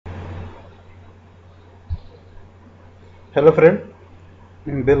Hello friend,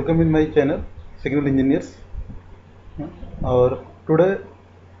 welcome in my channel Signal Engineers. Or today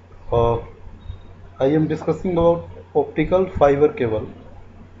uh, I am discussing about optical fiber cable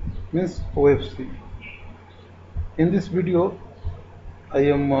means OFC. In this video I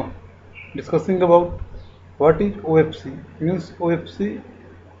am discussing about what is OFC means OFC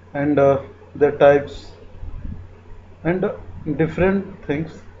and the types and different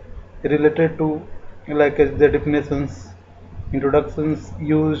things related to like the definitions, introductions,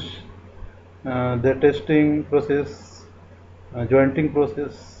 use, the testing process, jointing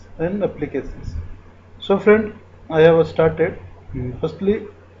process and applications. So friend, I have started. Firstly,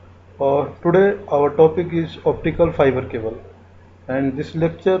 today our topic is optical fiber cable, and this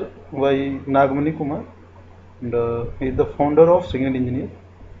lecture by Nagmani Kumar, and he is the founder of Signal Engineer.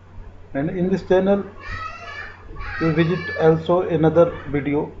 And in this channel, you visit also another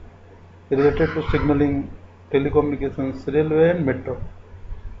video related to signaling, telecommunications, railway and metro.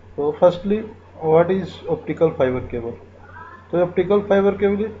 So firstly, what is optical fiber cable? So optical fiber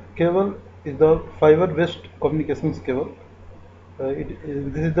cable is the fiber-based communications cable.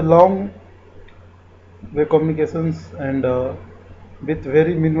 This is the long way communications and with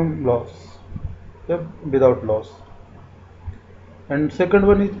very minimum loss, yeah, without loss. And second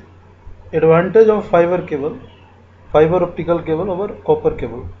one is advantage of fiber cable, fiber optical cable over copper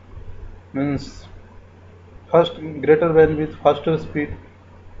cable. Means first greater bandwidth, faster speed,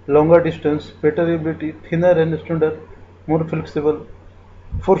 longer distance, better ability, thinner and stronger, more flexible.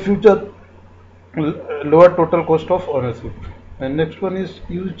 For future lower total cost of ownership. And next one is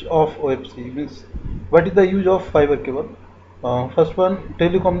use of OFC means what is the use of fiber cable? First one,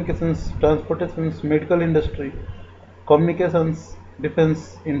 telecommunications, transportations, medical industry, communications,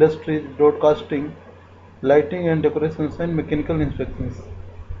 defense industries, broadcasting, lighting and decorations and mechanical inspections.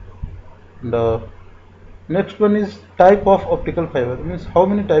 And next one is type of optical fiber means how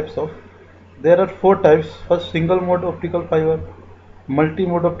many types of, there are four types. First, single mode optical fiber, multi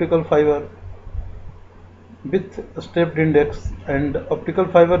mode optical fiber with stepped index, and optical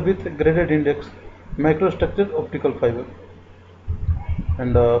fiber with graded index, microstructured optical fiber.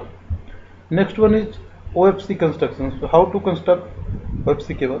 And next one is OFC construction. So how to construct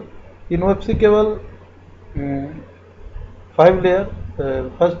OFC cable? In OFC cable, um, five layer.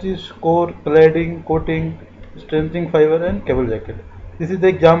 First is core, cladding, coating, strengthening fiber and cable jacket. This is the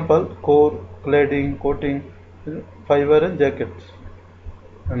example: core, cladding, coating, fiber and jackets.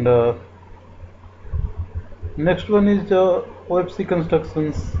 And next one is OFC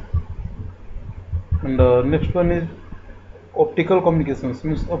constructions. And next one is optical communications.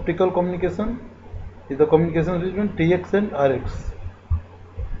 Means optical communication is the communication between TX and RX.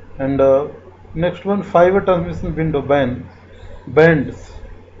 And next one, fiber transmission window bands. Means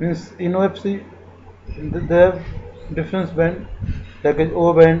in OFC they have different band like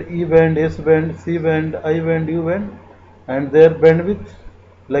O band, E band, S band, C band, I band, U band, and their bandwidth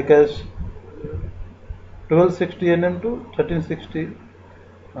like as 1260 nm to 1360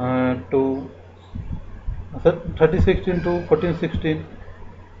 to 3016 to 1416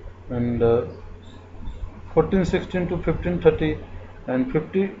 and 1416 to 1530 and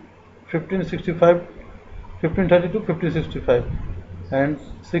 1565 1530 to 1565 and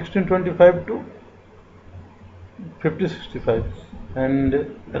 1625 to 5065 and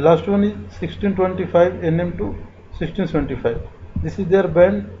the last one is 1625 nm to 1675. This is their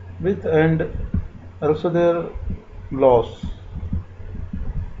bandwidth and also their loss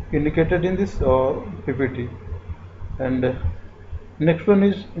indicated in this PPT. And next one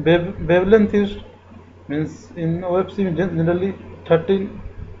is wavelength is means in OFC generally 13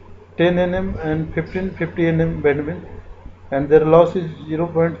 10 nm and 1550 nm bandwidth, and their loss is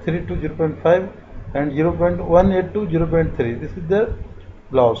 0.3 to 0.5 and 0.18 to 0.3. This is their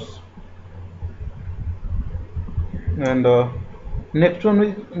loss. And next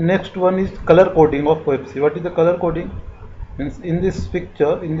one is color coding of OFC. What is the color coding? Means in this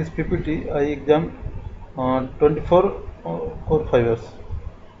picture, in this PPT, I examined 24 core fibers,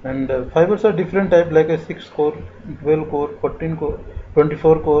 and fibers are different type like a 6 core, 12 core, 14 core,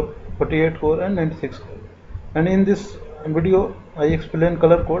 24 core, 48 core and 96 core. And in this video I explain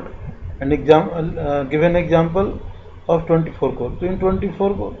color code and give an example of 24 core. So in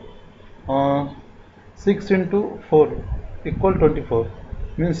 24 core, 6 into 4 equal 24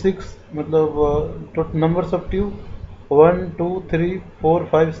 means 6 matlab numbers of tube 1 2 3 4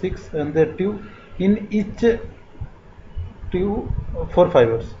 5 6 and the tube in each tube 4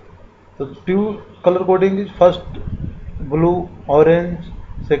 fibers. So tube color coding is first blue, orange,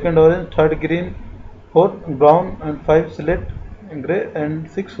 second orange, third green, fourth brown and five slate gray and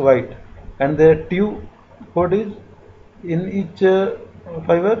six white, and the tube code is In each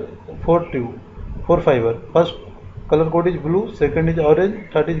fiber, four fiber. First color code is blue, second is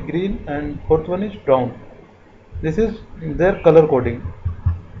orange, third is green, and fourth one is brown. This is their color coding.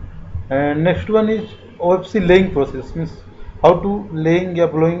 And next one is OFC laying process, means how to laying or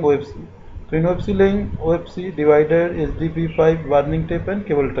blowing OFC. So in OFC laying, OFC divider, SDP pipe, warning tape, and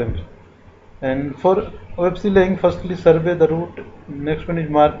cable times. And for OFC laying, firstly survey the route, next one is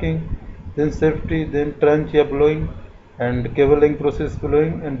marking, then safety, then trench or blowing, and cable laying process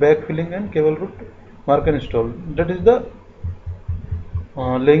blowing, and backfilling, and cable route mark and install. That is the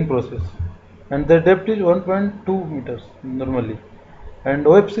laying process. And the depth is 1.2 meters normally. And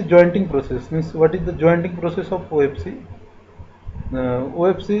OFC jointing process, means what is the jointing process of OFC?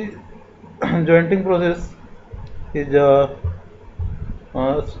 OFC jointing process is uh,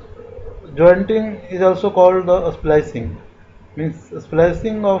 jointing is also called splicing. Means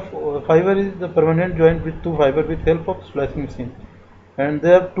splicing of fiber is the permanent joint with two fiber with help of splicing machine. And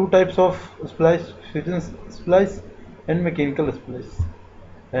there are two types of splice: fusion splice and mechanical splice.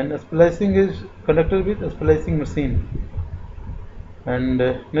 And splicing is conducted with a splicing machine. And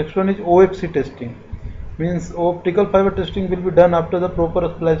next one is OFC testing, means optical fiber testing will be done after the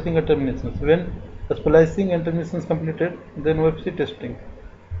proper splicing and terminations. When splicing and terminations completed, then OFC testing.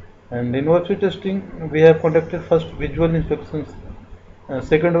 And in OFC testing we have conducted first visual inspections,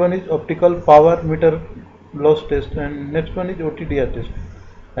 second one is optical power meter loss test, and next one is OTDR test,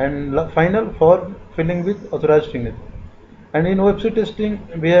 and final for filling with authorized signature. And in OFC testing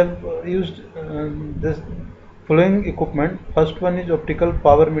we have used this following equipment. First one is optical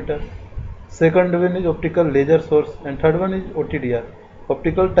power meter, second one is optical laser source, and third one is OTDR,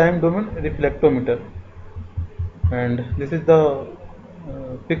 optical time domain reflectometer. And this is the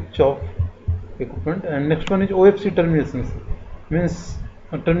picture of equipment. And next one is OFC terminations, means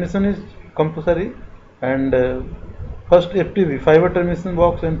termination is compulsory. And first FTV fiber termination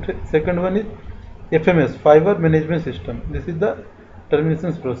box, and second one is FMS fiber management system. This is the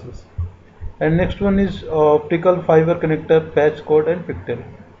terminations process. And next one is optical fiber connector, patch cord, and PIGTAIL,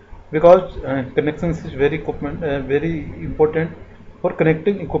 because connections is very important for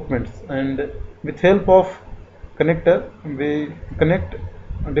connecting equipments. And with help of connector we connect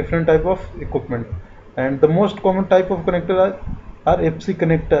different type of equipment. And the most common type of connector are FC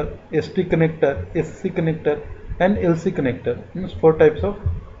connector, ST connector, SC connector, and LC connector. Means four types of,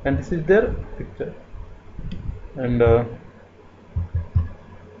 and this is their picture. And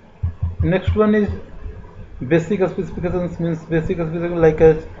next one is basic specifications, means basic specifications like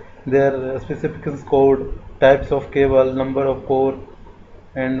as their specifications code, types of cable, number of core,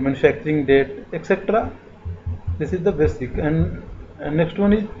 and manufacturing date, etc. This is the basic. And next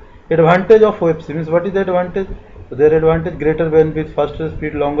one is advantage of OFC, means what is the advantage? Their advantage: greater bandwidth, faster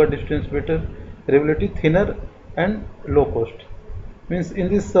speed, longer distance, better reliability, thinner and low cost. Means in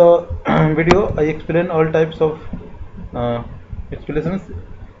this video I explain all types of explanations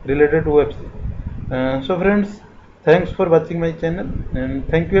related to OFC. So friends, thanks for watching my channel, and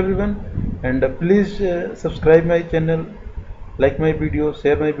thank you everyone. And please subscribe my channel, like my video,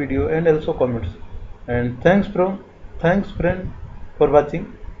 share my video, and also comments. And thanks friend for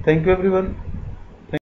watching. Thank you everyone.